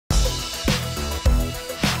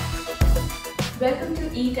Welcome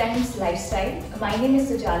to E Times Lifestyle. My name is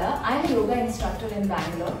Sujala. I am a yoga instructor in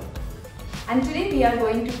Bangalore. And today we are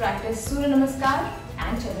going to practice Suryanamaskar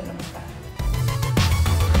and Chandranmaskar.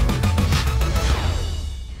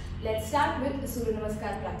 Let's start with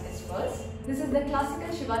Suryanamaskar practice first. This is the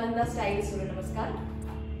classical Shivananda style Suryanamaskar.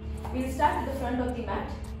 We will start at the front of the mat.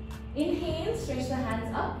 Inhale, stretch the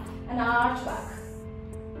hands up and arch back.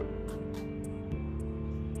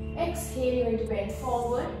 Exhale, you're going to bend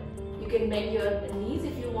forward. You can bend your knees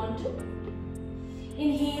if you want to.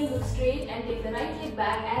 Inhale, look straight and take the right leg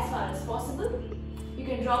back as far as possible. You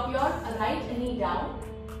can drop your right knee down.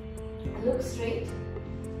 Look straight.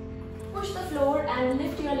 Push the floor and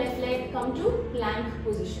lift your left leg. Come to plank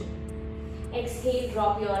position. Exhale,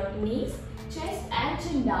 drop your knees, chest and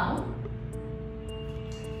chin down.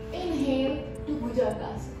 Inhale to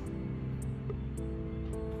Bhujangasana.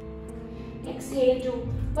 Exhale to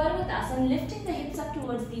Parvatasana, lifting the hips up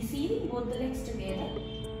towards the ceiling, both the legs together.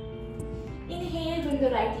 Inhale, bring the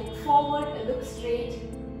right leg forward, look straight.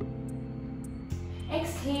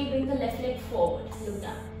 Exhale, bring the left leg forward, look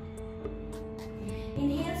down.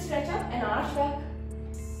 Inhale, stretch up and arch back.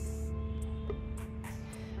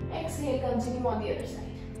 Exhale, continue on the other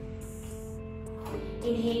side.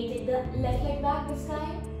 Inhale, take the left leg back this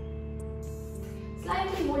time.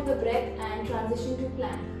 Slightly hold the breath and transition to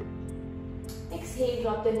plank. Exhale,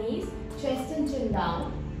 drop the knees, chest and chin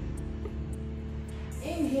down.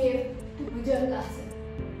 Inhale to Bhujangasana.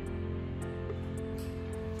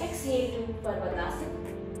 Exhale to Parvatasana.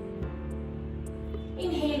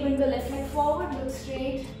 Inhale, bring the left leg forward, look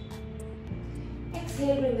straight.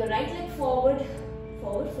 Exhale, bring the right leg forward,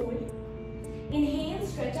 forward fold. Inhale,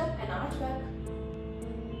 stretch up and arch back.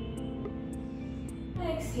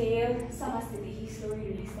 And exhale, Samasthiti, slowly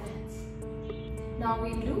release the hands. Now we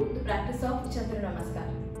will do the practice of Chandranmaskar.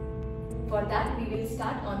 For that, we will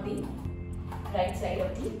start on the right side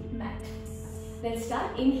of the mat. Let's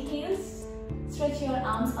start. Inhale, stretch your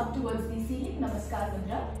arms up towards the ceiling, Namaskar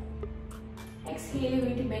Mudra. Exhale, you're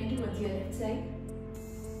going to bend towards your left side.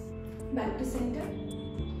 Back to center.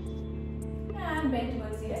 And bend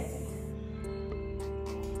towards the right side.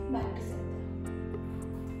 Back to center.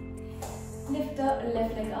 Lift the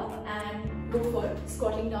left leg up and go for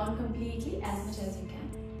squatting down completely as much as you can.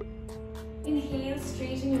 Inhale,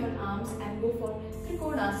 straighten your arms and go for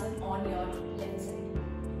Trikonasana on your left side.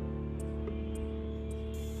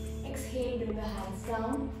 Exhale, bring the hands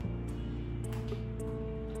down.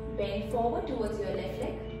 Bend forward towards your left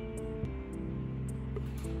leg.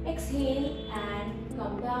 Exhale and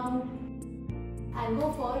come down and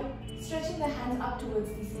go for stretching the hands up towards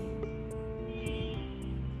the ceiling.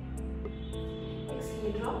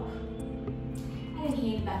 Exhale, drop and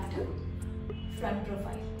inhale back to front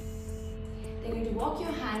profile. Then you're going to walk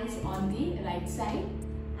your hands on the right side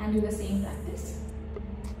and do the same practice.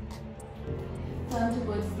 Turn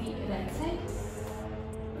towards the right side.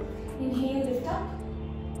 Inhale, lift up.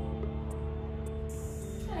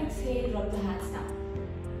 And exhale, drop the hands down.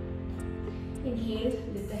 Inhale,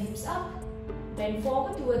 lift the hips up. Bend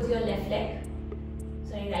forward towards your left leg.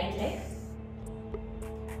 Sorry, right leg.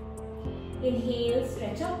 Inhale,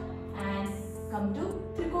 stretch up and come to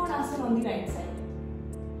Trikonasana on the right side.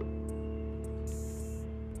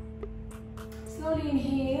 Slowly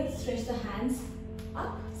inhale, stretch the hands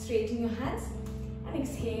up, straighten your hands and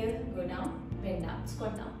exhale, go down, bend down,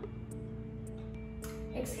 squat down.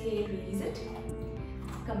 Exhale, release it.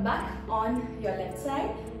 Come back on your left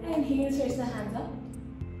side and inhale, stretch the hands up.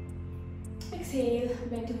 Exhale,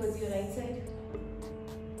 bend towards your right side.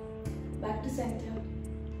 Back to center.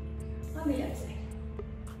 On the left side.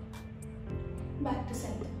 Back to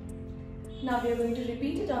center. Now we are going to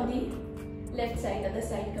repeat it on the left side, other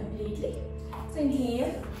side completely. So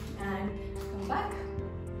inhale and come back.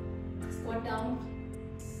 Squat down.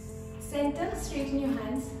 Center, straighten your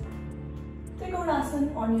hands.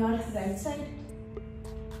 Trikonasana on your right side.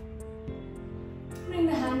 Bring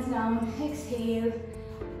the hands down. Exhale.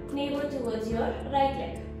 Navel towards your right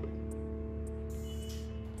leg.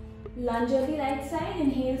 Lunge on the right side.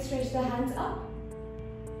 Inhale, stretch the hands up.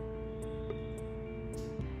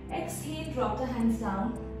 Exhale, drop the hands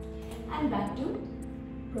down and back to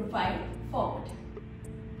profile forward.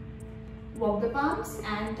 Walk the palms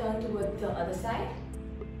and turn towards the other side.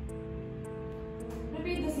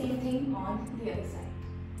 Repeat the same thing on the other side.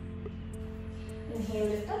 Inhale,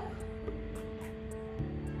 lift up.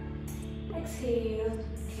 Exhale,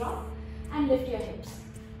 drop and lift your hips.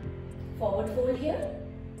 Forward fold here.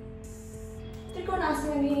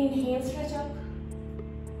 Trikonasana again, inhale, stretch up.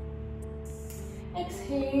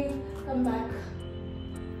 Exhale, come back.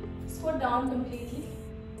 Squat down completely.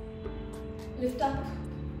 Lift up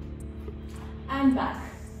and back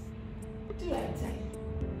to right side.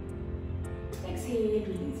 Exhale,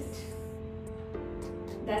 release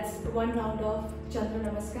it. That's one round of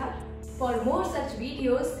Chandranamaskar. For more such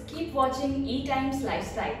videos, keep watching E-Times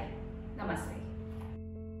Lifestyle. Namaste.